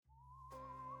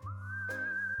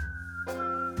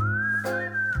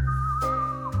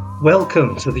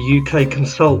Welcome to the UK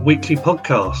Consult Weekly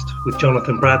Podcast with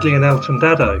Jonathan Bradley and Elton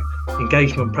Dado,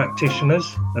 engagement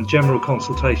practitioners and general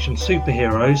consultation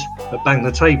superheroes that bang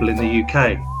the table in the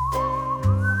UK.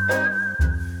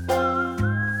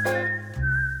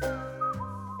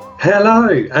 Hello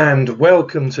and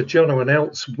welcome to Jono and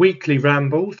Elt's weekly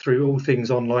ramble through all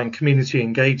things online community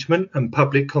engagement and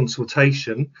public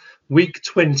consultation, week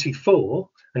 24,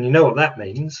 and you know what that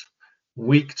means.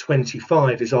 Week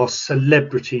 25 is our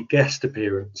celebrity guest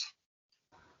appearance.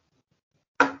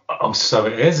 Oh, so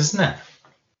it is, isn't it?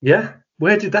 Yeah.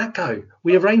 Where did that go?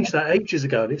 We arranged that ages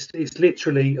ago, and it's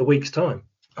literally a week's time.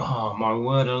 Oh, my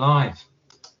word alive.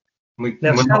 We're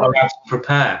Now, not allowed to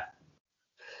prepare.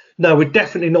 No, we're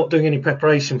definitely not doing any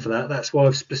preparation for that. That's why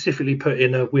I've specifically put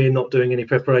in a we're not doing any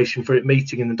preparation for it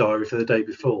meeting in the diary for the day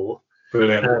before.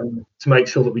 Brilliant. To make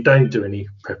sure that we don't do any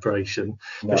preparation.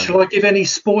 No. But shall I give any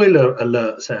spoiler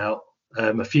alerts out?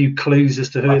 A few clues as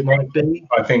to who it might be?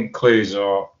 I think clues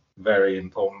are a very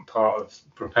important part of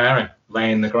preparing,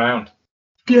 laying the ground.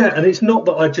 Yeah, and it's not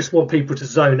that I just want people to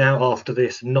zone out after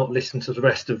this and not listen to the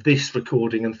rest of this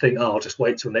recording and think, oh, I'll just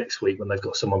wait till next week when they've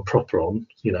got someone proper on,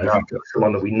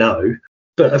 someone that we know.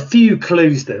 But a few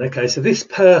clues then. Okay, so this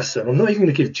person, I'm not even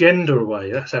going to give gender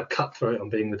away. That's how cutthroat I'm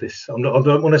being with this. I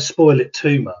don't want to spoil it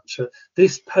too much.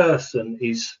 This person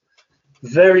is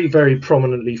very, very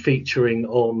prominently featuring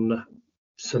on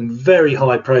some very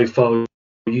high profile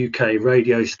UK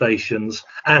radio stations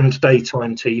and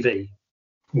daytime TV.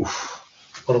 Oof.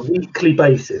 On a weekly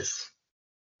basis.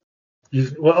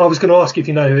 I was going to ask you if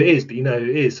you know who it is, but you know who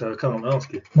it is, so I can't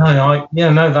ask you.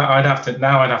 I'd have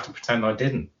to pretend I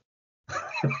didn't.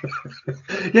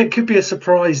 Yeah, it could be a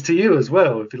surprise to you as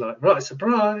well. It'd be like, right,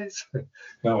 surprise.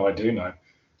 No, I do know.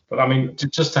 But I mean,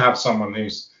 just to have someone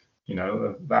who's,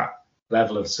 that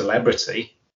level of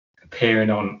celebrity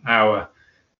appearing on our,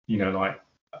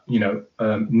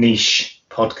 niche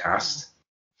podcast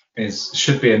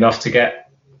should be enough to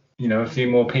get, a few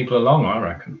more people along, I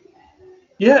reckon.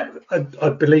 Yeah, I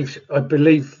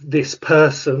believe this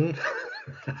person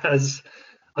has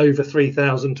over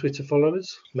 3,000 Twitter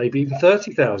followers, maybe even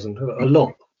 30,000. A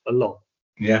lot.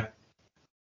 Yeah.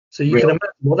 So you can imagine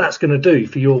what that's going to do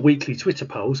for your weekly Twitter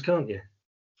polls, can't you?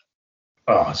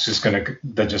 Oh,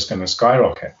 they're just going to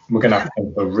skyrocket. We're going to have to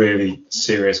think of a really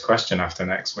serious question after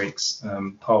next week's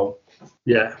poll.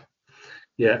 Yeah,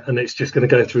 and it's just going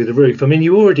to go through the roof. I mean,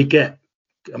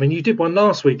 you did one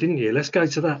last week, didn't you? Let's go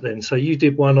to that then. So you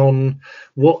did one on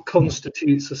what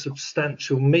constitutes a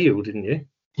substantial meal, didn't you?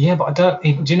 Yeah, but do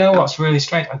you know what's really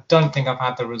strange? I don't think I've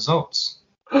had the results.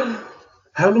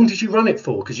 How long did you run it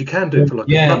for? Because you can do it for a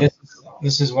month.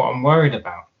 This is what I'm worried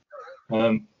about.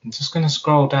 I'm just going to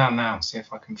scroll down now and see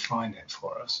if I can find it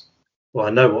for us. Well, I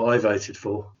know what I voted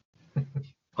for.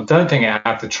 I don't think it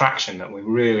had the traction that we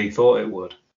really thought it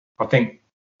would. I think.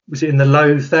 Was it in the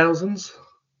low thousands?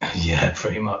 Yeah,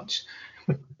 pretty much.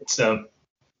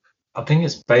 I think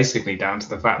it's basically down to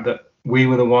the fact that we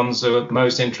were the ones who were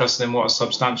most interested in what a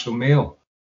substantial meal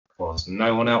was.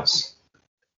 No one else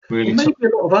really. Well, maybe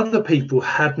a lot of other people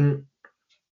hadn't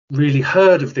really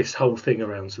heard of this whole thing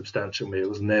around substantial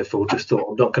meals and therefore just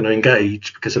thought, I'm not going to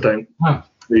engage because I don't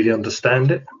really understand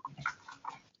it.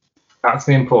 That's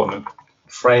the important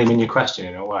framing your question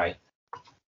in a way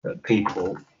that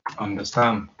people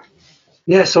understand.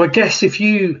 Yeah, so I guess if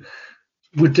you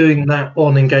were doing that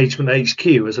on Engagement HQ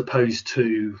as opposed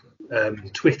to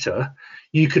Twitter,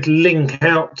 you could link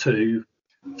out to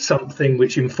something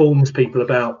which informs people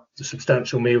about the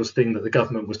substantial meals thing that the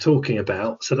government was talking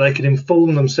about, so they could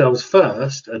inform themselves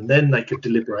first and then they could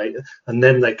deliberate and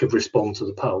then they could respond to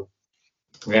the poll.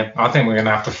 Yeah, I think we're going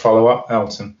to have to follow up,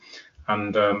 Elton,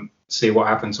 and see what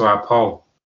happened to our poll.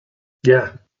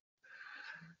 Yeah.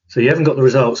 So you haven't got the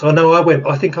results. Oh no,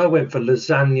 I think I went for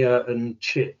lasagna and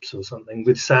chips or something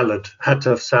with salad. Had to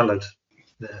have salad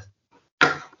there.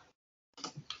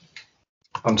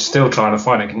 I'm still trying to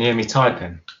find it. Can you hear me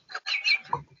typing?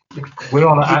 We're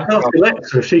on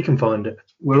Alexa if she can find it.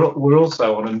 We're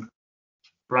also on a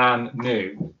brand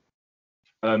new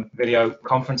video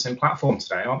conferencing platform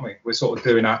today, aren't we? We're sort of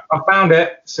doing that. I found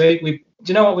it. See, do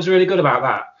you know what was really good about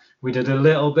that? We did a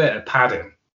little bit of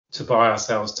padding to buy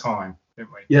ourselves time,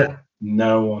 didn't we? Yeah.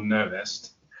 No one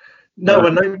noticed.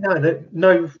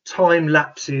 No time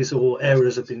lapses or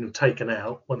errors have been taken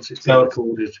out once it's been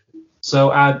recorded.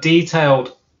 So our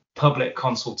detailed public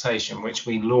consultation, which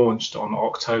we launched on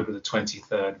October the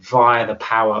 23rd via the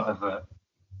power of a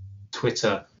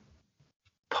Twitter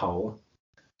poll.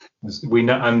 We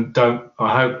know, and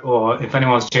I hope, or if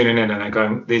anyone's tuning in and they're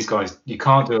going, these guys, you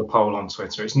can't do a poll on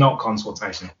Twitter. It's not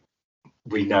consultation.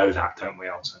 We know that, don't we,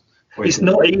 Elton? It's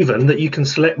not even that you can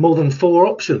select more than 4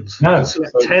 options. No, you can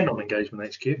select 10 on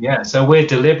Engagement HQ. Yeah, so we're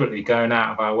deliberately going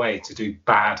out of our way to do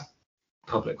bad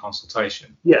public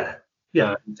consultation. Yeah,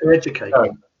 to educate.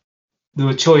 So there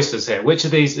were choices here. Which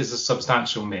of these is a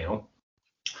substantial meal?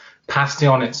 Pasty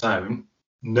on its own,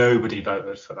 nobody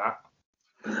voted for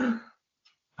that.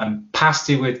 And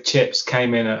pasty with chips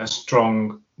came in at a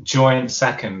strong joint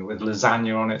second with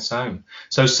lasagna on its own.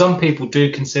 So some people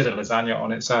do consider lasagna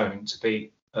on its own to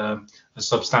be a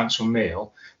substantial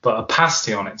meal, but a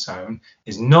pasty on its own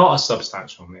is not a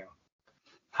substantial meal.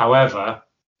 However,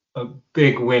 a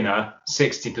big winner,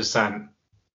 60%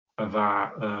 of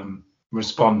our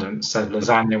respondents said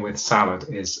lasagna with salad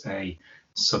is a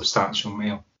substantial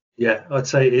meal. Yeah, I'd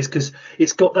say it is, because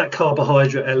it's got that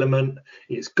carbohydrate element,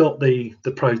 it's got the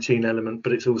protein element,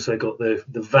 but it's also got the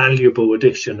valuable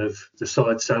addition of the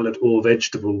side salad or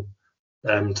vegetable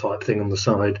type thing on the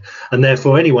side. And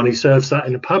therefore, anyone who serves that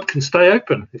in a pub can stay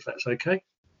open, if that's okay.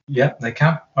 Yeah, they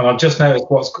can. And I've just noticed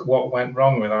what went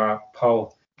wrong with our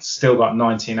poll. It's still got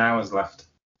 19 hours left.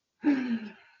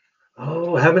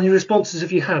 Oh, how many responses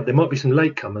have you had? There might be some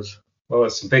latecomers. Well,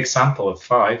 it's a big sample of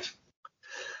 5.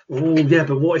 Oh, yeah,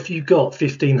 but what if you got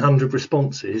 1,500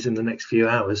 responses in the next few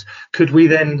hours? Could we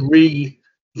then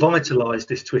revitalise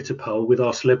this Twitter poll with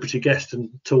our celebrity guest and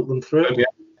talk them through it? Yeah.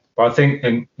 But I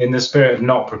think in the spirit of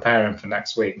not preparing for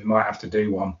next week, we might have to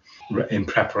do one in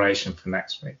preparation for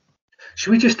next week.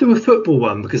 Should we just do a football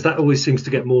one? Because that always seems to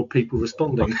get more people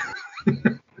responding.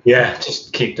 Yeah,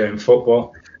 just keep doing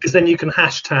football. Because then you can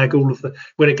hashtag all of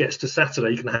when it gets to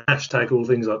Saturday, you can hashtag all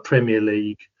things like Premier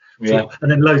League. Yeah. And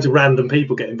then loads of random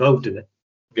people get involved in it.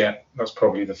 Yeah, that's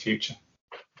probably the future.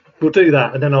 We'll do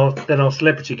that, and then our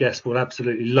celebrity guest will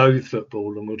absolutely loathe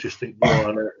football, and we'll just think, why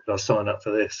on earth did I sign up for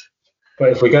this? But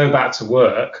if we go back to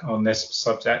work on this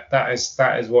subject, that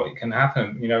is what can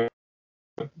happen. You know,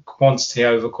 quantity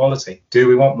over quality. Do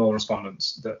we want more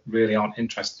respondents that really aren't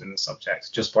interested in the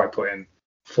subject just by putting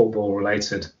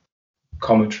football-related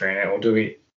commentary in it, or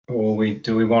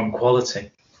do we want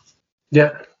quality?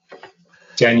 Yeah.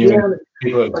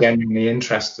 People are genuinely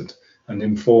interested and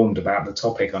informed about the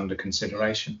topic under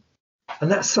consideration.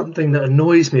 And that's something that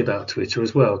annoys me about Twitter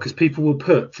as well, because people will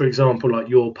put, for example, like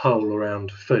your poll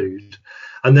around food,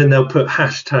 and then they'll put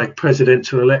hashtag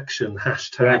presidential election,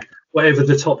 hashtag whatever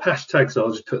the top hashtags are,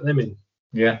 just put them in.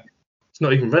 Yeah. It's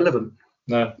not even relevant.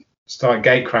 No. Start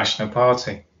gate crashing a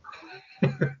party.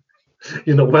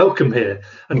 You're not welcome here.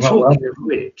 And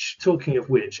talking of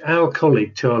which, our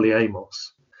colleague Charlie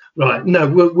Amos. Right, no,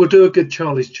 we'll do a good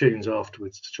Charlie's Tunes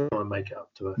afterwards to try and make it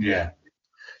up to her. Yeah.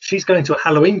 She's going to a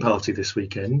Halloween party this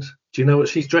weekend. Do you know what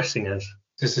she's dressing as?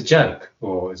 Is this a joke?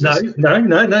 Or is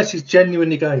No, she's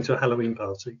genuinely going to a Halloween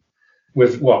party.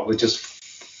 With what? With just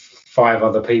 5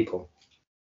 other people?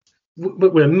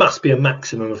 Well, there must be a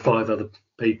maximum of 5 other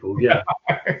people, yeah.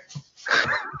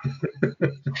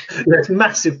 There's a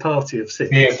massive party of 6.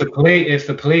 Yeah, if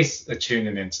the police are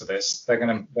tuning into this, they're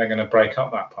gonna break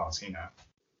up that party now.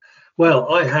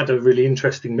 Well, I had a really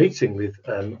interesting meeting with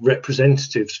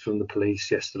representatives from the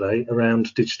police yesterday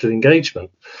around digital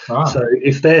engagement. So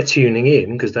if they're tuning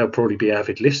in, because they'll probably be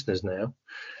avid listeners now,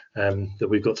 that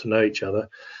we've got to know each other,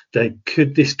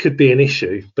 this could be an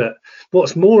issue. But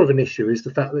what's more of an issue is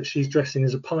the fact that she's dressing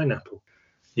as a pineapple.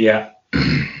 Yeah,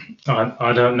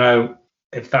 I don't know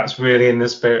if that's really in the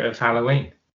spirit of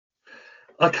Halloween.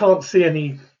 I can't see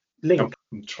any link.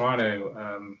 I'm trying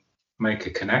to make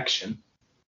a connection.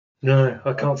 No,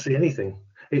 I can't see anything.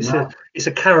 It's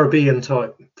a Caribbean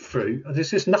type fruit. There's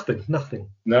just nothing.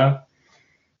 No,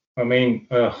 I mean,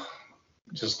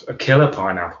 just a killer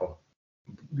pineapple.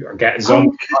 I get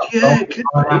zombie.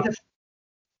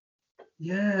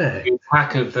 Yeah. The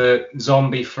attack of the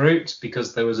zombie fruit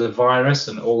because there was a virus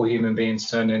and all human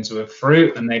beings turned into a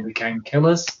fruit and they became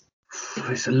killers.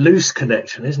 It's a loose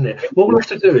connection, isn't it? What we'll have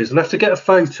to do is we'll have to get a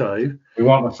photo. We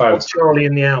want a photo of Charlie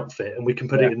in the outfit, and we can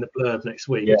put it in the blurb next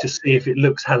week to see if it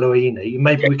looks Halloweeny.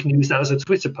 Maybe we can use that as a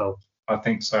Twitter poll. I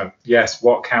think so. Yes.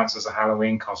 What counts as a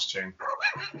Halloween costume?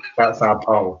 That's our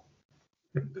poll.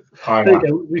 There you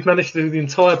go. We've managed to do the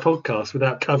entire podcast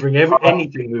without covering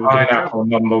anything we were doing. Pineapple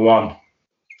number 1.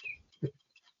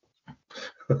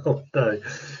 Oh, no.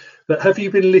 But have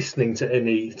you been listening to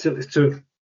any to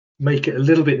make it a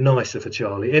little bit nicer for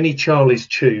Charlie? Any Charlie's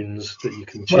tunes that you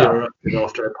can cheer her up with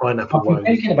after a pineapple I've been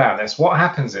thinking about this. What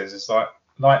happens is it's like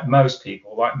most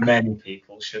people, like many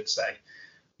people should say,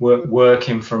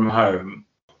 working from home.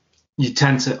 We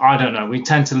tend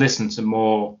to listen to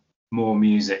more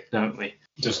music, don't we?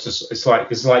 It's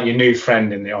like your new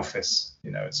friend in the office.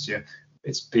 You know, it's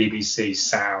BBC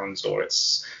Sounds or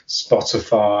it's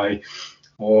Spotify.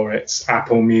 or it's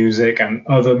Apple Music, and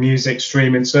other music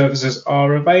streaming services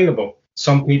are available.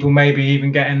 Some people maybe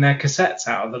even getting their cassettes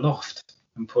out of the loft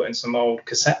and putting some old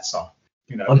cassettes on.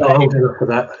 I'm not old enough for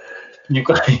that.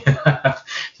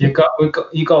 You've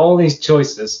got all these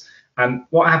choices, and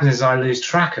what happens is I lose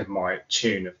track of my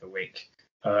tune of the week.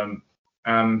 I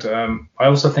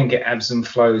also think it ebbs and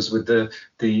flows with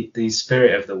the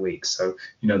spirit of the week. So,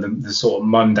 the sort of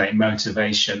Monday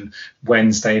motivation,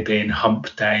 Wednesday being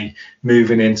hump day,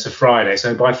 moving into Friday.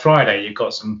 So by Friday, you've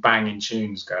got some banging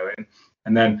tunes going,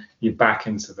 and then you're back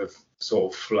into the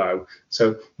sort of flow.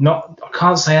 So I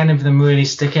can't say any of them really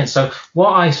stick in. So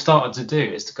what I started to do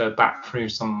is to go back through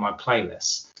some of my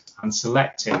playlists and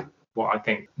selecting what I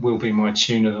think will be my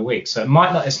tune of the week. So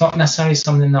it's not necessarily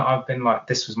something that I've been like,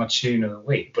 this was my tune of the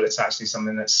week, but it's actually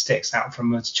something that sticks out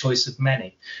from a choice of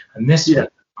many. And this week,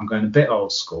 I'm going a bit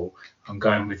old school. I'm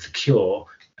going with The Cure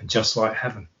and Just Like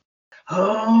Heaven.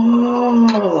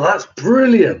 Oh, that's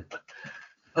brilliant.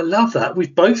 I love that.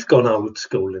 We've both gone old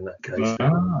school in that case.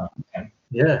 Okay.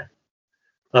 Yeah.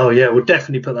 Oh, yeah, we'll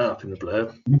definitely put that up in the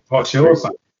blurb. What's yours?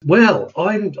 Well,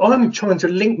 I'm trying to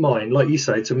link mine, like you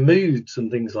say, to moods and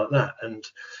things like that.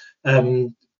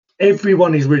 And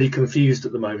everyone is really confused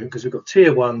at the moment because we've got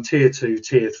tier 1, tier 2,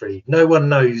 tier 3. No one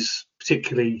knows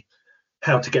particularly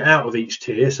how to get out of each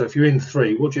tier. So if you're in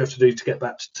 3, what do you have to do to get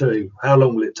back to 2? How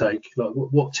long will it take? Like,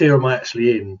 what tier am I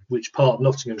actually in? Which part of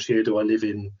Nottinghamshire do I live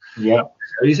in? Yeah.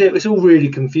 It's all really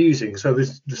confusing. So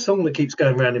the song that keeps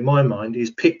going around in my mind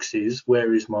is Pixies,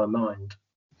 Where Is My Mind?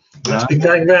 That's been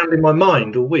going around in my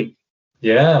mind all week.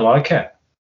 Yeah, I like it.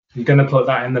 You're going to put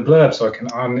that in the blurb, so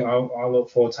I'll look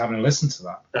forward to having a listen to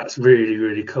that. That's really,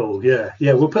 really cool. Yeah,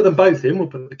 we'll put them both in. We'll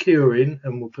put The Cure in,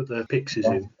 and we'll put the Pixies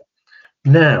in.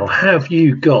 Now, have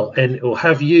you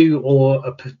or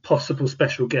a possible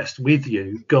special guest with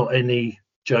you got any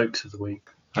jokes of the week?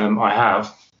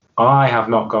 I have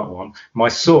not got one. My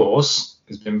source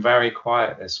has been very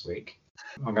quiet this week.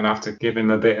 I'm going to have to give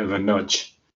him a bit of a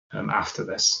nudge after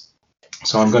this.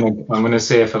 So I'm going to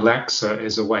see if Alexa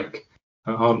is awake.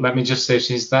 Let me just see if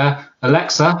she's there.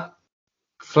 Alexa,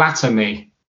 flatter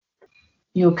me.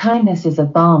 Your kindness is a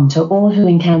balm to all who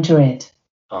encounter it.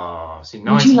 Oh, see,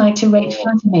 nice. Would you like to rate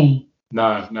flatter me?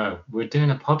 No, we're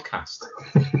doing a podcast.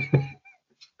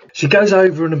 She goes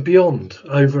over and beyond,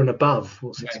 over and above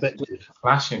what's expected.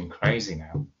 Flashing crazy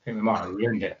now. I think we might have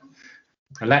ruined it.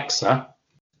 Alexa,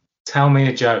 tell me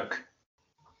a joke.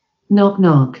 Knock,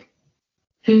 knock.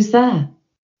 Who's there?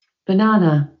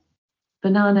 Banana.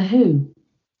 Banana who?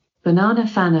 Banana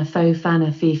fanna fo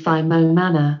fanna fee fi mo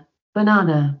manna.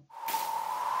 Banana.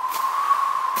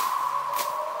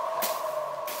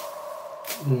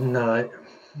 No.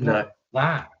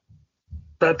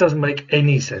 That doesn't make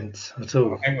any sense at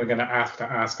all. I think we're going to have to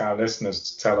ask our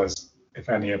listeners to tell us if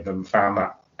any of them found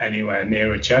that anywhere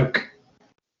near a joke.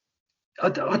 I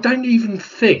don't even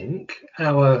think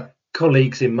our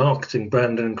colleagues in marketing,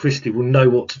 Brandon and Christy, will know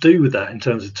what to do with that in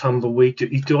terms of tumbleweed.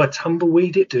 Do I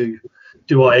tumbleweed it?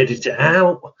 Do I edit it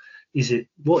out?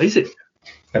 What is it?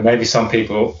 There may be some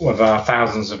people with our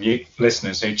thousands of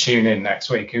listeners who tune in next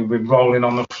week who'll be rolling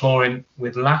on the floor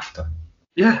with laughter.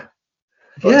 Yeah.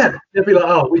 Yeah, they'll be like,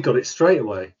 "Oh, we got it straight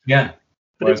away." Yeah,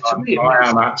 but I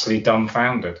am actually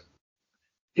dumbfounded.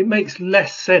 It makes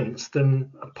less sense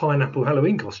than a pineapple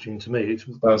Halloween costume to me. It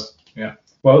does, yeah.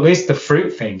 Well, at least the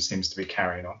fruit theme seems to be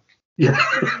carrying on. Yeah,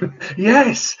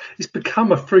 yes, it's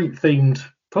become a fruit-themed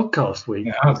podcast week.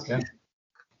 It has, yeah.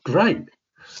 Great.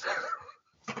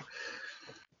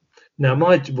 Now,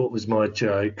 what was my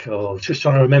joke? Oh, I was just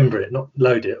trying to remember it, not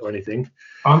load it or anything.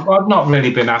 I've not really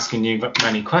been asking you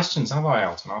many questions, have I,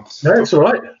 Elton? No, it's all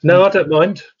right. No, I don't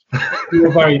mind.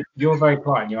 You're very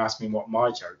polite and you ask me what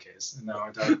my joke is, and now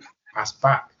I don't ask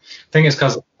back. Thing is,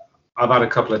 because I've had a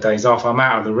couple of days off, I'm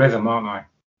out of the rhythm, aren't I?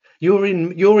 You're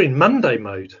in Monday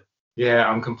mode. Yeah,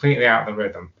 I'm completely out of the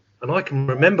rhythm. And I can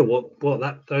remember what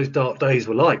those dark days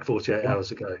were like 48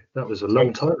 hours ago. That was a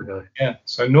long time ago. Yeah.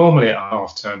 So normally at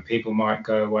half term, people might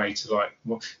go away to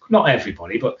not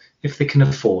everybody, but if they can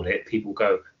afford it, people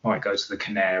might go to the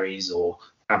Canaries or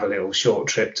have a little short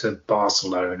trip to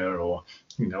Barcelona, or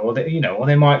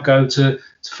they might go to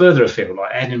further afield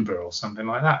like Edinburgh or something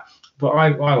like that. But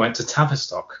I went to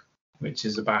Tavistock, which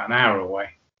is about an hour away.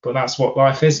 But that's what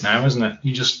life is now, isn't it?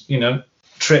 You just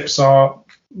trips are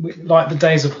like the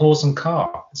days of horse and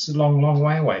car. It's a long, long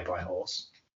way away by horse.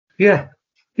 Yeah,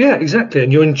 exactly.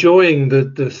 And you're enjoying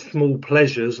the small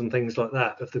pleasures and things like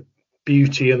that of the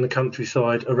beauty and the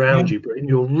countryside around you, but in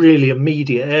your really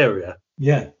immediate area.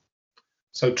 Yeah.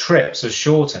 So trips are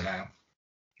shorter now.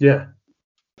 Yeah.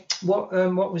 What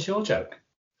was your joke?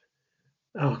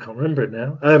 Oh, I can't remember it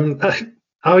now.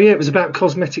 Oh yeah, it was about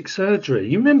cosmetic surgery.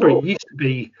 You remember it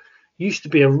used to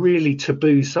be a really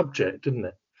taboo subject, didn't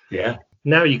it? Yeah.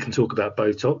 Now you can talk about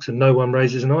Botox and no one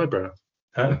raises an eyebrow.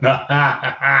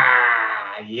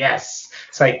 Yes,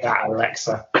 take that,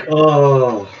 Alexa.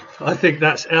 Oh, I think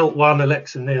that's L1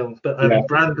 Alexa Neil, but Yeah.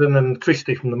 Brandon and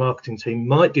Christy from the marketing team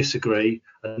might disagree,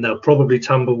 and they'll probably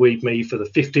tumbleweed me for the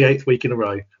 58th week in a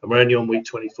row, and we're only on week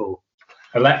 24.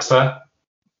 Alexa,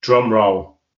 drum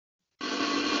roll.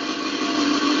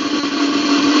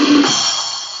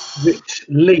 Which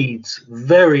leads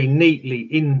very neatly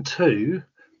into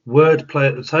wordplay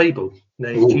at the table.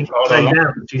 Now, do you need to lay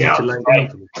down? Do you need to lay down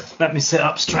for this? Let me sit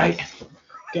up straight.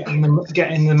 Get in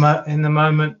the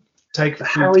moment. Take.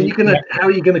 How are you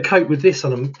gonna cope with this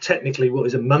on technically what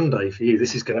is a Monday for you?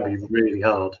 This is going to be really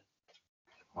hard.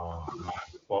 Oh, no.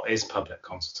 What is public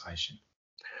consultation?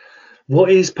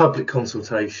 What is public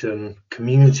consultation,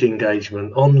 community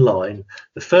engagement online?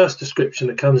 The first description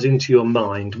that comes into your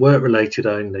mind, work related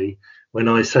only, when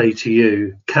I say to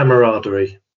you,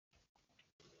 camaraderie.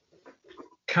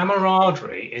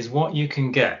 Camaraderie is what you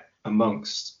can get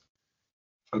amongst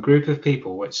a group of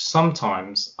people which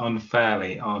sometimes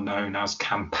unfairly are known as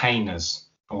campaigners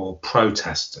or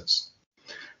protesters.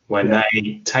 When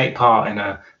they take part in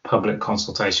a public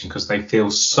consultation because they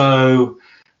feel so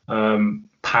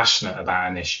passionate about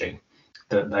an issue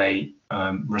that they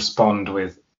respond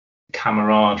with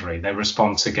camaraderie. They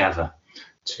respond together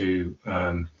to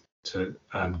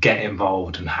get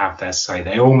involved and have their say.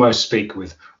 They almost speak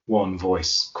with one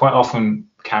voice, quite often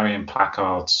carrying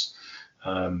placards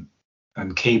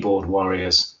and keyboard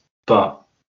warriors, but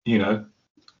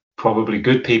probably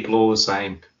good people all the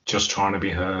same, just trying to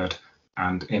be heard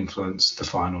and influence the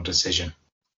final decision.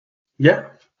 Yeah,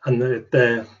 and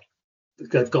they've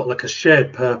got like a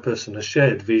shared purpose and a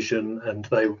shared vision, and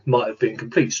they might have been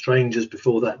complete strangers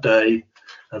before that day,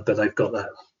 but they've got that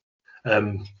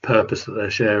purpose that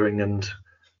they're sharing, and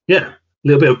a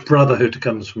little bit of brotherhood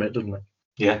comes from it, doesn't it?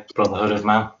 Yeah, brotherhood of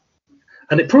man.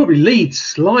 And it probably leads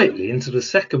slightly into the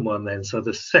second one then. So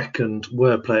the second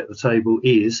wordplay at the table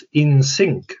is in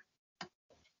sync.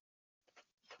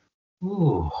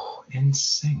 Ooh, in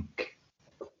sync.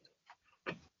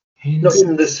 Not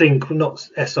in the sync, not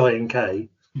S-I-N-K.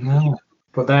 No,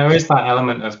 but there is that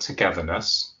element of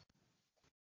togetherness.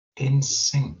 In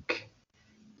sync.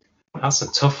 That's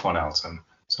a tough one, Elton.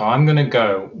 So I'm going to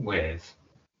go with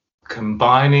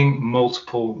combining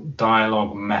multiple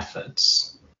dialogue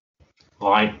methods,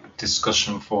 like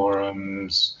discussion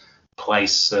forums,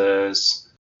 places,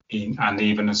 and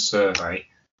even a survey,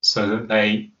 so that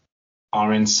they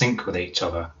are in sync with each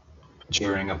other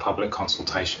during a public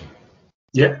consultation.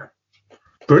 Yeah,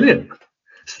 brilliant.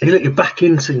 Feel like you're back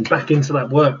into that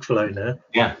workflow now.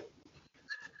 Yeah,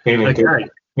 feeling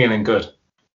good.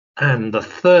 And the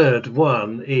third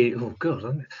one is, oh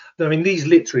God, I mean, these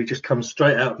literally just come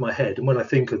straight out of my head. And when I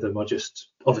think of them,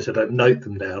 obviously I don't note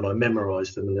them down. I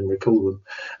memorize them and then recall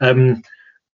them.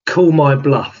 Call my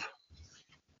bluff.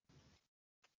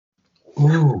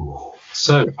 Ooh.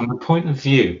 So from the point of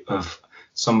view of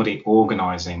somebody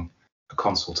organizing a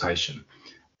consultation,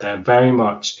 they're very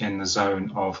much in the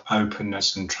zone of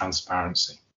openness and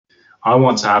transparency. I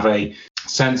want to have a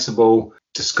sensible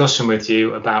discussion with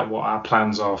you about what our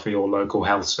plans are for your local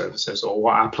health services, or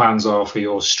what our plans are for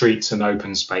your streets and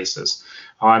open spaces.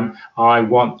 I'm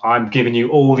giving you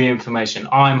all the information.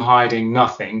 I'm hiding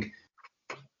nothing.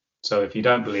 So if you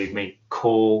don't believe me,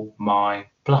 call my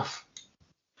bluff.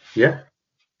 Yeah.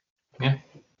 Yeah.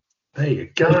 There you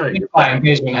go. Like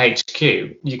Engagement HQ,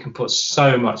 you can put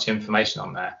so much information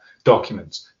on there: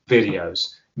 documents,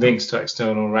 videos, links to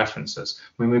external references.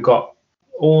 I mean, we've got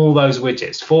all those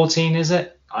widgets. 14, is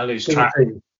it? I lose track.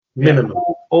 Minimum.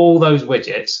 Yeah, all those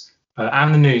widgets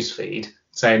and the news feed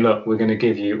saying, look, we're going to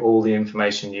give you all the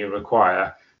information you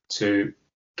require to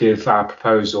give our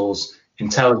proposals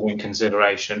intelligent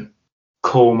consideration.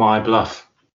 Call my bluff.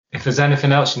 If there's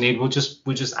anything else you need, we'll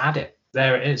just add it.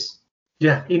 There it is.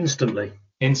 Yeah, instantly.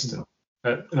 Instant.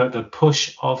 At the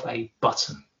push of a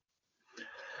button.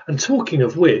 And talking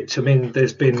of which, I mean,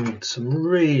 there's been some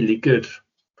really good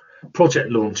project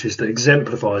launches that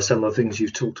exemplify some of the things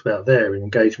you've talked about there in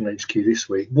Engagement HQ this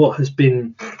week. What has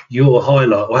been your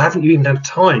highlight, or haven't you even had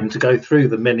time to go through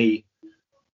the many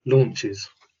launches?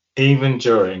 Even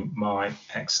during my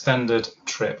extended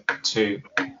trip to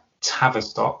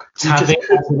Tavistock.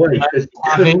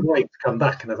 Couldn't wait to come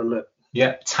back and have a look.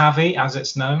 Yeah, Tavi, as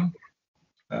it's known.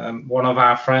 One of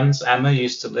our friends, Emma,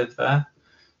 used to live there.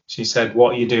 She said,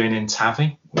 "What are you doing in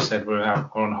Tavi?" We said, we're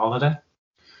on holiday.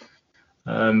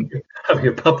 Having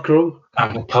a pub crawl?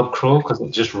 Having a pub crawl because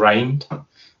it just rained.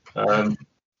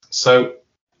 So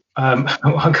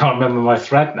I can't remember my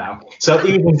thread now. So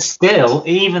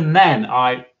even then,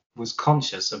 I was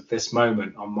conscious of this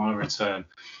moment on my return.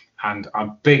 And a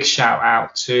big shout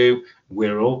out to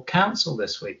Wirral Council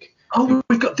this week. Oh,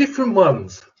 we've got different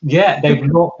ones. Yeah, they've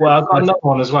not. Well, I've got another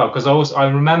one as well, because I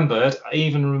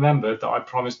even remembered that I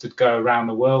promised to go around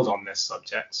the world on this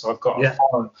subject. So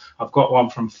I've got one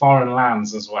from foreign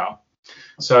lands as well.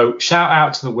 So shout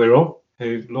out to the Wirral,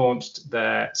 who launched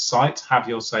their site, Have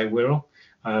Your Say Wirral.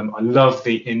 I love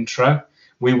the intro.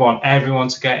 We want everyone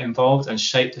to get involved and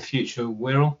shape the future of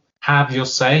Wirral. Have Your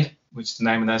Say, which is the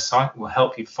name of their site, will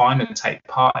help you find and take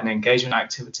part in engagement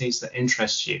activities that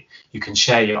interest you. You can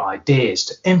share your ideas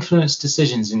to influence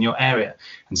decisions in your area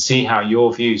and see how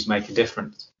your views make a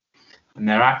difference. And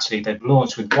they've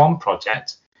launched with one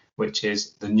project, which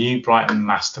is the New Brighton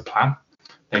Master Plan.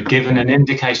 They've given an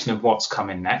indication of what's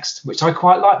coming next, which I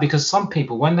quite like, because some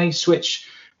people, when they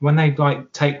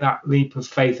take that leap of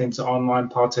faith into online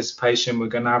participation, we're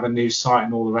going to have a new site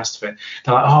and all the rest of it,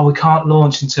 they're like, oh, we can't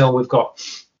launch until we've got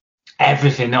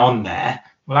everything on there.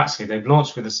 Well, actually, they've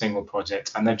launched with a single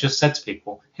project, and they've just said to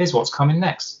people, here's what's coming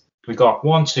next. We've got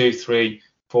 1, 2, 3,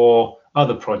 4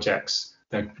 other projects.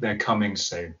 They're coming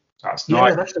soon. That's nice.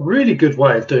 Yeah, that's a really good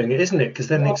way of doing it, isn't it? Because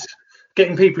then it's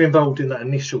getting people involved in that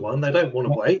initial one. They don't want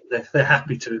to wait. They're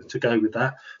happy to go with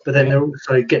that. But then they're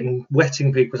also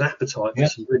whetting people's appetite for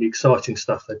some really exciting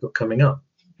stuff they've got coming up.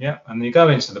 Yeah, and you go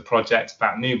into the project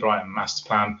about New Brighton Master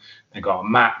Plan. They've got a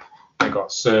map. They've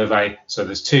got survey. So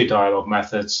there's 2 dialogue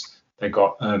methods. They've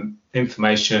got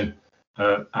information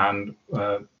and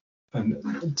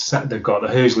they've got the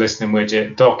Who's Listening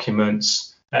widget,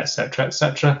 documents, etc.,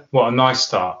 etc. What a nice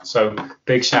start. So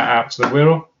big shout out to the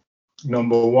Wirral,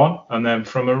 number 1. And then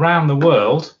from around the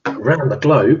world, around the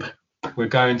globe, we're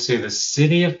going to the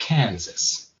city of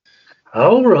Kansas.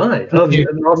 Oh, right. I'm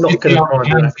not going to find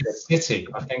Kansas City.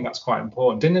 I think that's quite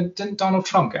important. Didn't Donald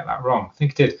Trump get that wrong? I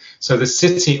think he did. So the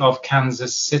city of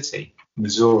Kansas City,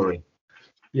 Missouri.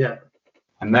 Yeah.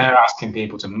 And they're asking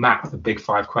people to map the big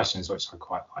 5 questions, which I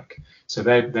quite like. So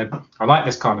I like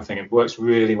this kind of thing. It works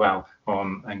really well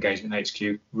on Engagement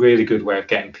HQ. Really good way of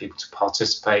getting people to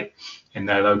participate in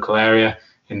their local area,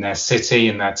 in their city,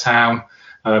 in their town.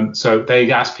 So they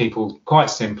ask people quite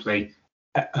simply,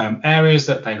 areas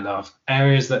that they love,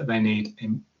 areas that they need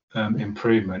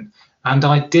improvement, and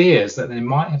ideas that they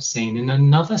might have seen in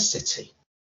another city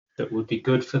that would be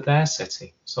good for their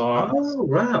city. So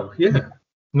wow, yeah,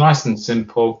 nice and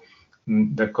simple.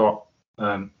 They've got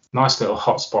nice little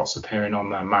hotspots appearing on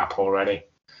their map already.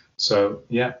 So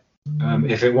yeah,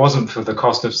 if it wasn't for the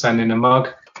cost of sending a mug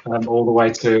all the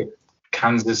way to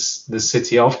Kansas, the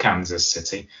city of Kansas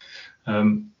City,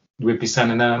 we'd be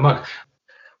sending them a mug.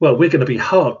 Well, we're going to be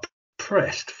hard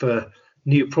pressed for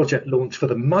new project launch for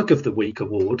the Mug of the Week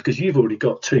award, because you've already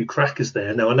got 2 crackers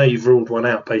there. Now, I know you've ruled one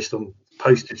out based on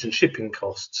postage and shipping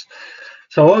costs.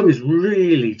 So I was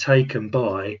really taken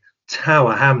by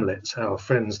Tower Hamlets, our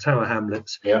friends Tower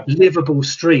Hamlets. Yeah. Livable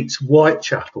Streets,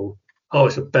 Whitechapel. Oh,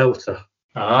 it's a belter.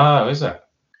 Oh, is it?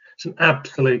 It's an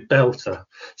absolute belter.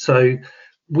 So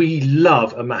we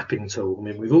love a mapping tool. I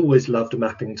mean, we've always loved a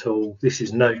mapping tool. This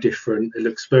is no different. It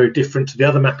looks very different to the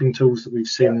other mapping tools that we've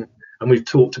seen and we've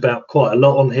talked about quite a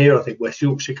lot on here. I think West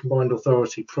Yorkshire Combined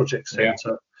Authority Project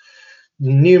Centre.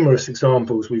 Numerous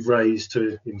examples we've raised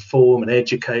to inform and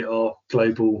educate our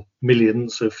global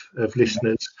millions of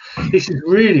listeners. This is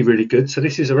really, really good. So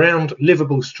this is around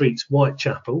Livable Streets,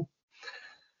 Whitechapel.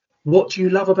 What do you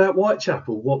love about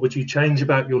Whitechapel? What would you change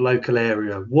about your local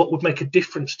area? What would make a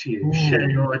difference to you? Share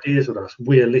your ideas with us.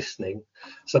 We're listening.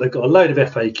 So they've got a load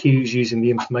of FAQs using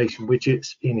the information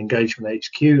widgets in Engagement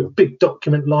HQ, a big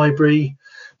document library,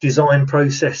 design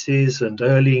processes and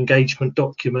early engagement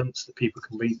documents that people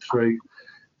can read through.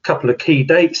 A couple of key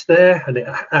dates there, and it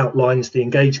outlines the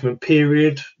engagement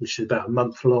period, which is about a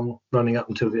month long, running up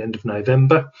until the end of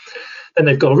November. Then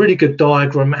they've got a really good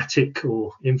diagrammatic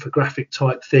or infographic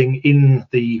type thing in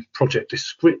the project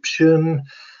description.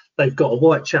 They've got a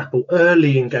Whitechapel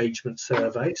early engagement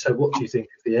survey. So what do you think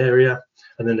of the area?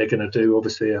 And then they're going to do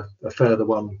obviously a further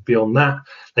one beyond that.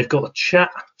 They've got a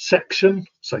chat section.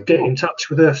 So get in touch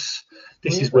with us.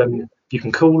 This is when you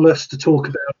can call us to talk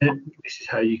about it. This is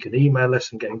how you can email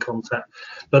us and get in contact.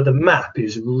 But the map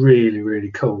is really,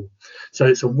 really cool. So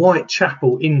it's a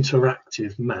Whitechapel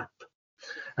interactive map.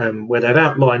 Where they've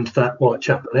outlined that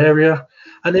Whitechapel area,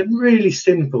 and then really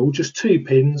simple, just 2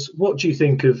 pins. What do you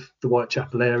think of the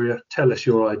Whitechapel area? Tell us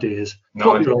your ideas.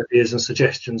 Put your ideas and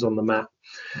suggestions on the map.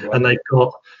 Right. And they've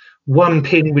got 1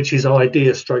 pin which is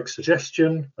idea stroke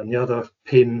suggestion, and the other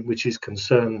pin which is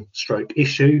concern stroke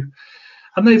issue.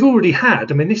 And they've already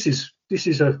had, I mean, this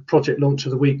is a project launch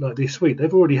of the week like this week.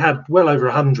 They've already had well over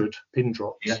 100 pin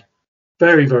drops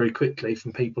very, very quickly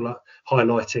from people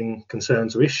highlighting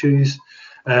concerns or issues,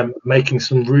 making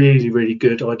some really, really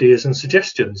good ideas and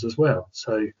suggestions as well.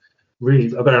 So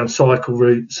really around cycle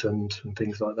routes and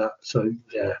things like that. So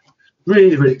yeah,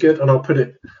 really, really good. And I'll put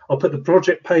the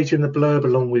project page in the blurb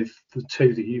along with the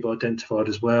two that you've identified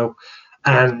as well,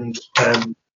 and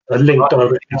a link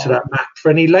directly to that map for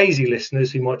any lazy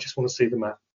listeners who might just want to see the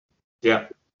map. Yeah,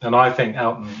 and I think,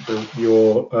 Elton,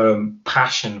 your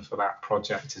passion for that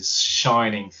project is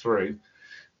shining through.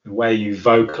 The way you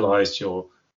vocalised your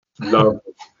love of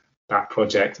that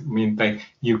project. I mean,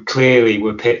 you clearly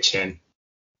were pitching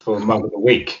for Mug of the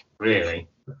Week, really.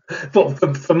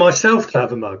 For myself to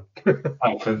have a mug.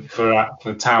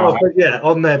 for Tower.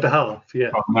 On their behalf. Yeah.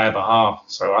 On their behalf.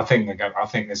 So I think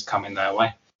it's coming their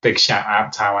way. Big shout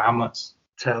out Tower Hamlets.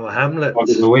 Tower Hamlets. Mug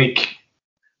of the Week.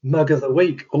 Mug of the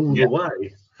Week, all the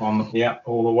way.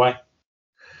 All the way.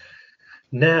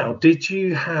 Now,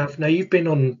 you've been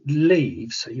on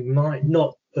leave, so you might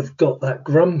not have got that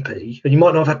grumpy, and you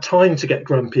might not have had time to get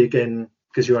grumpy again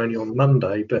because you're only on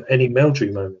Monday, but any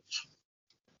Meldrew moments?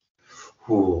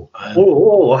 Or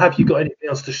have you got anything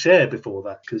else to share before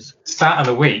that? Because Stat of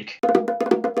the Week.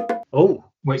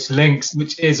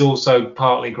 Which is also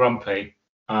partly grumpy,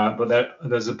 but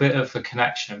there's a bit of a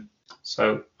connection.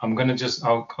 So I'm going to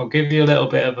I'll give you a little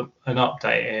bit of an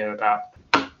update here about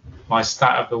my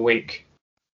stat of the week.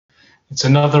 It's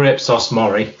another Ipsos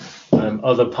Mori.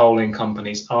 Other polling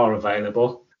companies are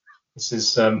available. This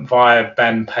is via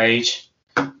Ben Page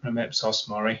from Ipsos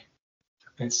Mori.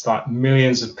 It's like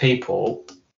millions of people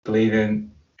believe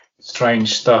in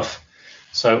strange stuff.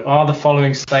 So are the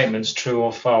following statements true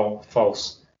or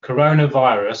false?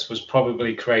 Coronavirus was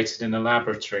probably created in a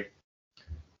laboratory.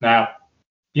 Now,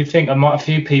 you think a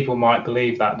few people might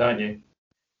believe that, don't you?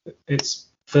 It's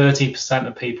 30%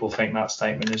 of people think that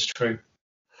statement is true.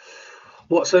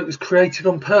 What, so it was created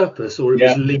on purpose, or it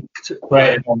was linked?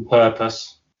 Created on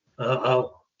purpose.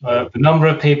 The number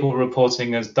of people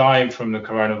reporting as dying from the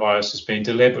coronavirus has been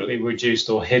deliberately reduced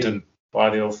or hidden by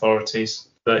the authorities.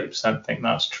 30% think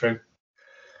that's true.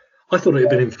 I thought it had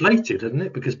been inflated, hadn't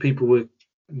it? Because people were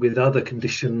with other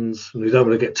conditions, and we don't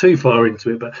want to get too far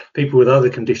into it, but people with other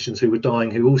conditions who were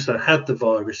dying, who also had the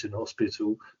virus in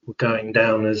hospital, were going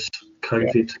down as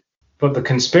COVID. Yeah. But the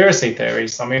conspiracy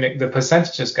theories, I mean, the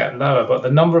percentages get lower, but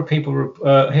the number of people,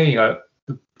 here you go.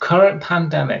 The current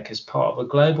pandemic is part of a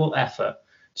global effort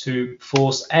to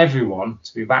force everyone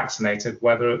to be vaccinated,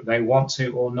 whether they want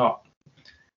to or not.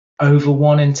 Over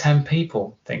 1 in 10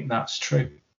 people think that's true.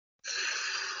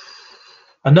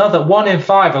 Another 1 in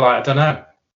 5 are like, I don't know.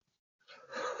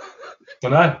 So,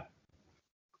 like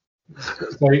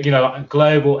a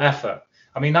global effort.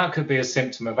 I mean, that could be a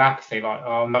symptom of apathy, like,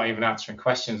 oh, I'm not even answering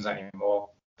questions anymore.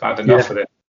 I've had enough of it.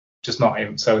 Just not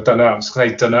even. So I don't know. I'm just going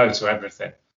to say don't know to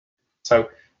everything. So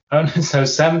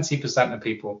 70% of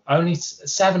people, only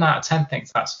 7 out of 10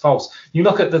 thinks that's false. You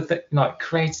look at the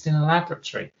created in a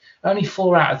laboratory, only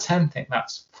 4 out of 10 think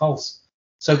that's false.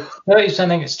 So 30%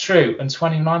 think it's true, and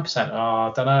 29%,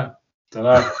 I don't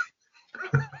know.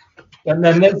 And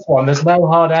then this one, there's no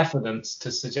hard evidence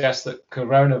to suggest that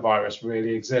coronavirus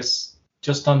really exists.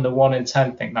 Just under 1 in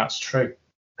 10 think that's true.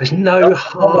 There's no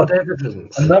hard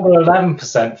evidence. Another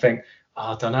 11% think,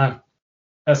 I don't know.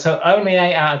 And so only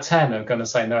 8 out of 10 are going to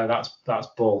say, no, that's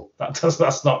bull.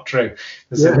 That's not true.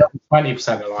 There's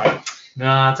 20% are like, no,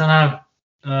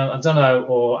 I don't know,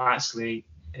 or actually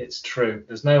it's true.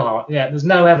 There's no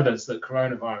evidence that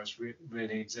coronavirus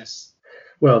really exists.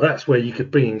 Well, that's where you could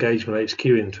bring Engagement HQ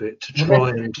into it to try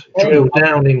and drill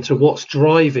down into what's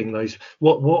driving those,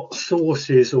 what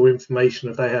sources or information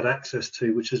have they had access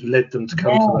to, which has led them to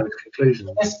come to those conclusions.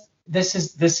 This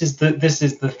is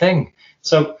the thing.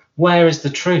 So where is the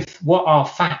truth? What are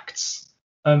facts?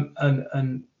 And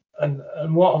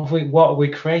what are we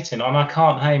creating? And I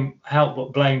can't help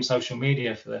but blame social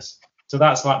media for this. So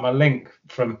that's like my link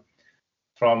from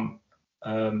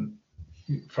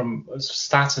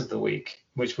stat of the week,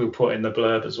 which we'll put in the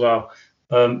blurb as well,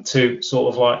 to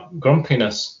sort of like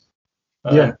grumpiness.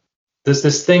 There's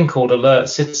this thing called Alert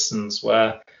Citizens,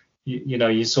 where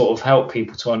you sort of help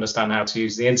people to understand how to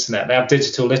use the internet. They have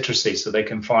digital literacy, so they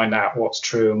can find out what's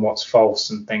true and what's false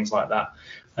and things like that.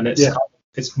 And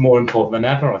it's more important than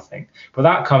ever, I think. But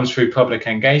that comes through public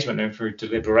engagement and through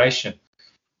deliberation.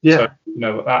 So,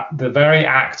 the very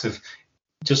act of,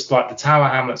 just like the Tower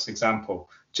Hamlets example,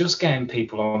 just getting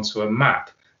people onto a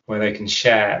map where they can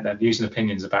share their views and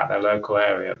opinions about their local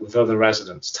area with other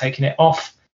residents, taking it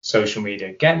off social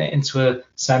media, getting it into a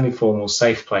semi-formal,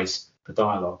 safe place for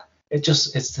dialogue.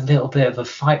 it's a little bit of a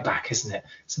fight back, isn't it?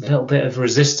 It's a little bit of a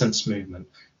resistance movement.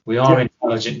 We are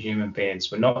intelligent human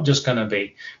beings. We're not just going to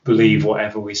believe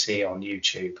whatever we see on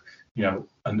YouTube,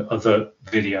 and other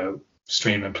video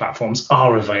streaming platforms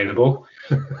are available.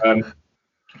 And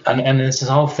there's this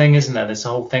whole thing, isn't there? This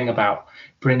whole thing about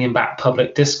bringing back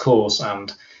public discourse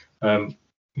and and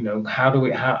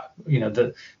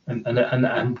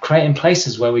creating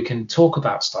places where we can talk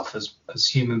about stuff as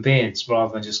human beings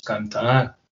rather than just going,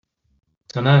 don't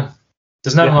know.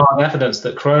 There's no hard evidence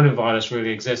that coronavirus really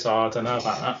exists. I don't know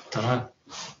about that. Don't know.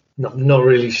 Not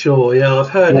really sure. Yeah, I've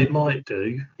heard it might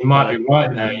do. You might be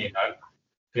right there.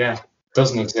 Yeah, it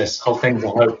doesn't exist. Whole thing's a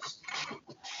hoax.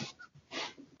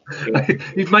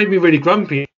 You've made me really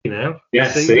grumpy now. Yeah,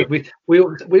 see? We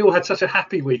all had such a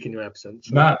happy week in your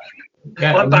absence. No.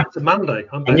 Yeah, I'm back to Monday.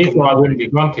 And you thought I wouldn't be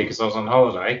grumpy because I was on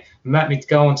holiday. And that meant to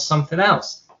go on to something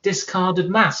else. Discarded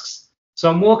masks. So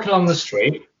I'm walking along the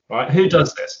street, right? Who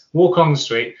does this? Walk along the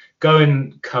street, go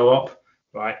in Co-op,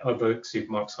 right? Other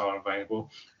supermarkets are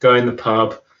available. Go in the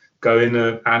pub, go in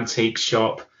the antique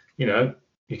shop. You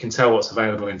can tell what's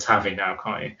available in Tavi now,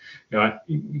 can't you?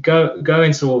 You go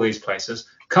into all these places,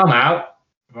 come out,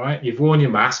 right? You've worn your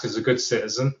mask as a good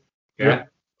citizen. Yeah.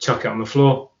 Chuck it on the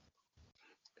floor.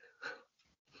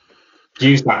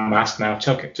 Use that mask now.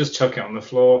 Just chuck it on the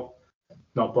floor.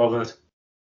 Not bothered.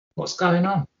 What's going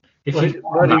on? Why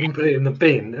do you put it in the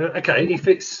bin? Okay, if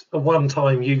it's a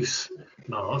one-time use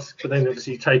mask, but then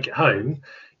obviously you take it home,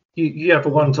 you have a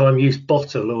one-time use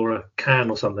bottle or a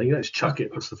can or something. You don't just chuck it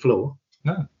across the floor.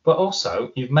 No, but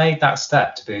also you've made that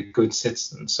step to be a good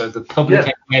citizen. So the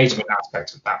public engagement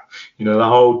aspect of that, the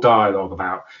whole dialogue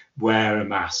about wear a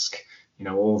mask,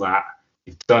 all that,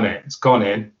 you've done it. It's gone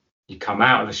in. You come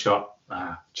out of the shop.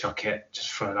 Chuck it,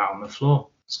 just throw that on the floor.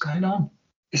 What's going on?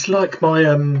 It's like my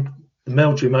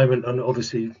Meldrew moment, and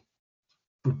obviously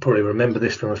you probably remember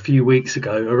this from a few weeks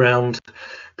ago, around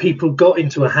people got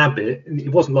into a habit, it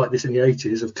wasn't like this in the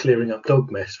 80s, of clearing up dog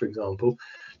mess, for example,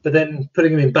 but then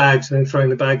putting them in bags and then throwing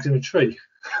the bags in a tree.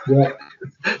 Yeah.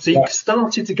 So you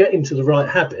started to get into the right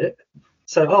habit.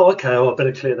 So, I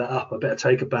better clear that up. I better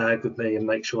take a bag with me and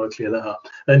make sure I clear that up.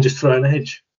 And just throw it in the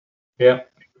hedge. Yeah.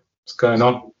 What's going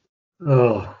on?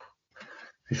 Oh,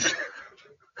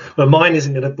 well, mine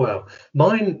isn't going to. Well,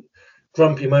 mine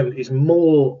grumpy moment is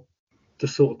more the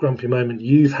sort of grumpy moment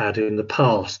you've had in the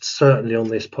past, certainly on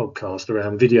this podcast,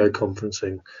 around video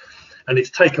conferencing, and it's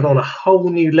taken on a whole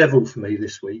new level for me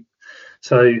this week.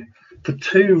 So, for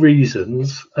two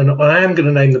reasons, and I am going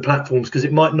to name the platforms because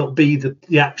it might not be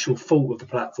the actual fault of the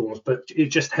platforms, but it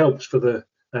just helps for the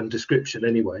description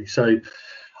anyway. So,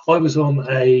 I was on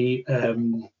a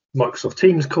Microsoft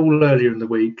Teams call earlier in the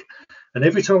week, and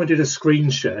every time I did a screen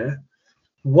share,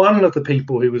 one of the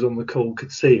people who was on the call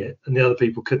could see it and the other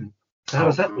people couldn't. How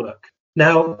does that work?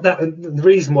 Now, the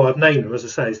reason why I've named them, as I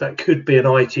say, is that could be an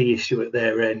IT issue at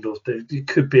their end, or it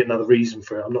could be another reason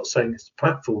for it. I'm not saying it's the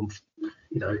platform,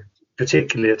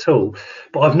 particularly at all,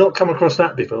 but I've not come across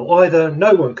that before. Either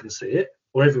no one can see it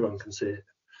or everyone can see it.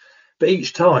 But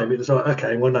each time it was like,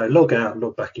 okay, well, no, log out and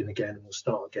log back in again, and we'll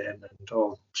start again, and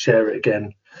I'll share it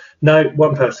again. No,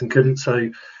 one person couldn't. So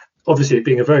obviously, it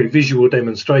being a very visual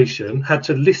demonstration, had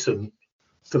to listen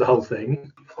to the whole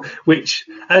thing, which,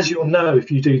 as you'll know,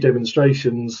 if you do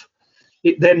demonstrations,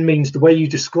 it then means the way you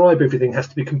describe everything has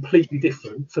to be completely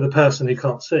different for the person who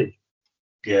can't see.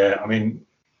 Yeah, I mean,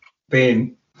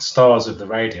 being stars of the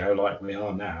radio like we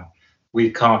are now,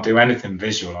 we can't do anything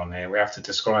visual on here. We have to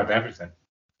describe everything.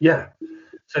 Yeah,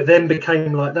 so it then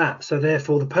became like that. So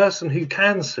therefore, the person who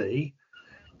can see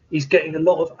is getting a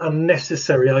lot of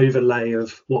unnecessary overlay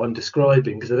of what I'm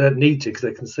describing because they don't need to because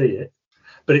they can see it.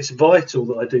 But it's vital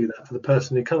that I do that for the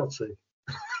person who can't see.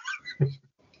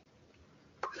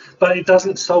 But it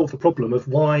doesn't solve the problem of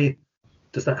why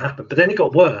does that happen. But then it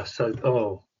got worse.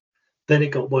 Then it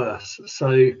got worse.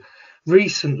 So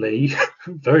recently,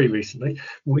 very recently,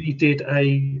 we did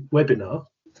a webinar.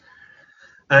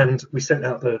 And we sent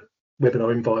out the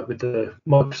webinar invite with the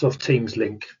Microsoft Teams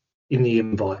link in the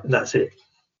invite, and that's it.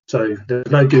 So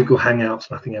there's no Google Hangouts,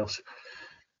 nothing else.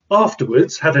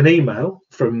 Afterwards, had an email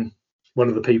from one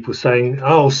of the people saying,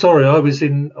 "Oh, sorry, I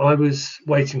was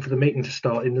waiting for the meeting to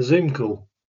start in the Zoom call."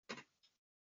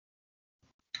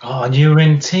 Oh, and you were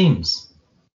in Teams?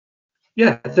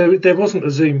 Yeah, there wasn't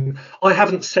a Zoom. I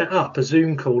haven't set up a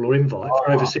Zoom call or invite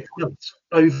for over 6 months.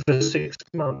 Over 6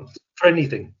 months for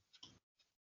anything.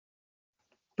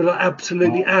 But like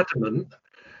absolutely adamant.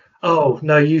 Oh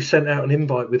no, you sent out an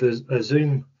invite with a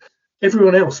Zoom.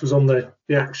 Everyone else was on the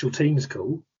actual Teams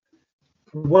call.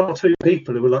 One or two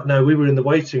people who were like, no, we were in the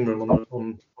waiting room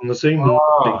on the Zoom.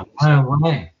 Oh, no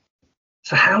way.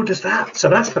 So how does that? So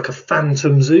that's like a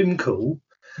phantom Zoom call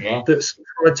that's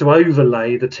tried to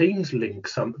overlay the Teams link.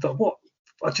 What?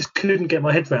 I just couldn't get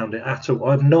my head around it at all.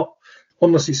 I've not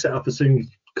honestly set up a Zoom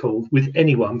call with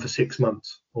anyone for 6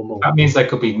 months or more. That means there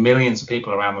could be millions of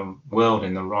people around the world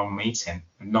in the wrong meeting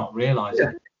and not realising.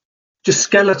 Yeah. Just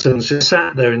skeletons just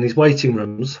sat there in these waiting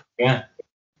rooms. Yeah.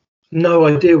 No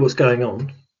idea what's going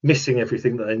on, missing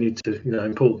everything that they need to,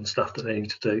 important stuff that they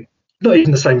need to do. Not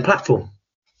even the same platform.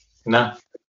 No.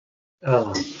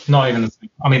 Oh. Not even the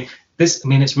same.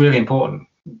 It's really important,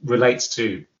 relates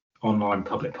to online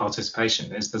public participation.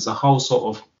 There's a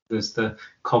whole there's the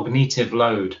cognitive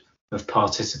load of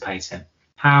participating.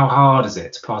 How hard is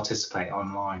it to participate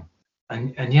online?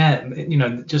 And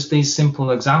just these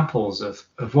simple examples of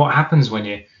what happens when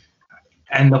you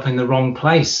end up in the wrong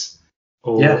place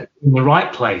or in the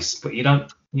right place, but you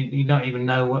don't even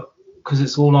know what, because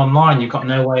it's all online. You've got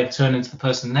no way of turning to the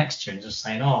person next to you and just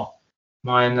saying, "Oh, am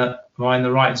I in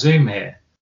the right Zoom here?"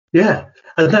 Yeah,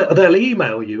 and they'll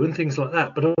email you and things like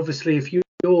that. But obviously, if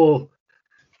you're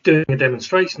doing a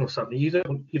demonstration or something, you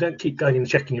don't keep going and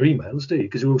checking your emails, do you?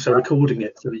 Because you're also recording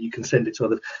it so that you can send it to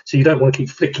others. So you don't want to keep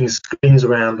flicking screens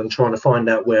around and trying to find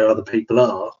out where other people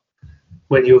are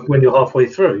when you're halfway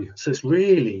through. So it's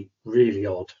really, really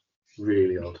odd,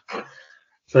 really odd.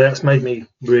 So that's made me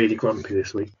really grumpy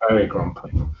this week. Very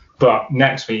grumpy. But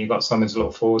next week you've got something to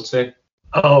look forward to.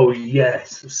 Oh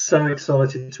yes, so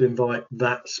excited to invite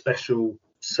that special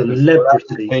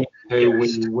celebrity who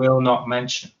we will not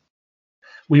mention.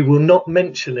 We will not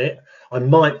mention it. I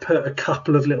might put a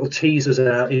couple of little teasers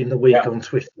out in the week on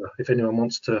Twitter if anyone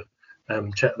wants to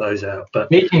check those out. But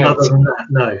other than that,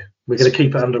 no, we're going to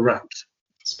keep it under wraps.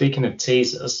 Speaking of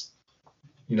teasers,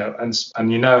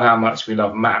 and you know how much we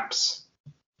love maps.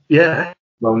 Yeah.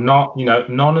 Well,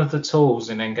 none of the tools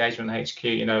in Engagement HQ,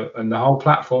 and the whole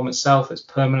platform itself is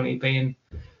permanently being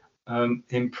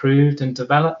improved and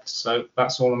developed. So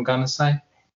that's all I'm going to say.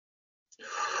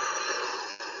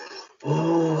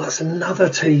 Oh, that's another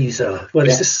teaser. Well,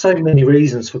 there's just so many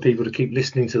reasons for people to keep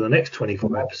listening to the next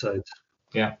 24 episodes.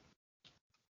 Yeah.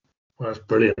 Well, that's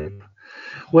brilliant.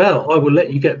 Well, I will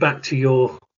let you get back to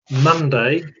your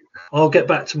Monday. I'll get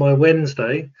back to my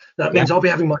Wednesday. That means I'll be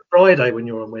having my Friday when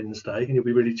you're on Wednesday, and you'll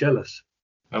be really jealous.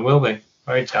 I will be.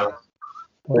 Very jealous.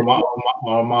 Or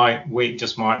my week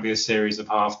just might be a series of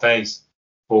half days,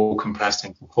 all compressed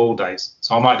into full days.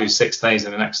 So I might do 6 days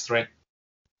in the next 3.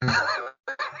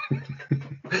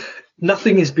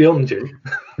 Nothing is beyond you.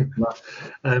 But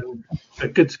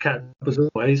good to catch up as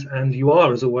always, and you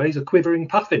are as always a quivering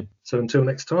puffin. So until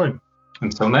next time.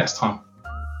 Until next time.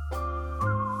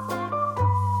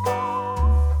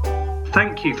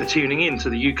 Thank you for tuning in to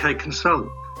the UK Consult.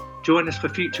 Join us for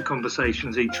future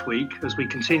conversations each week as we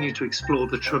continue to explore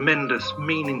the tremendous,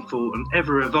 meaningful and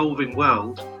ever-evolving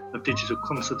world of digital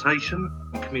consultation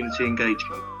and community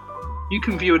engagement. You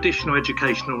can view additional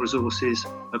educational resources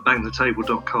at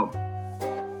bangthetable.com.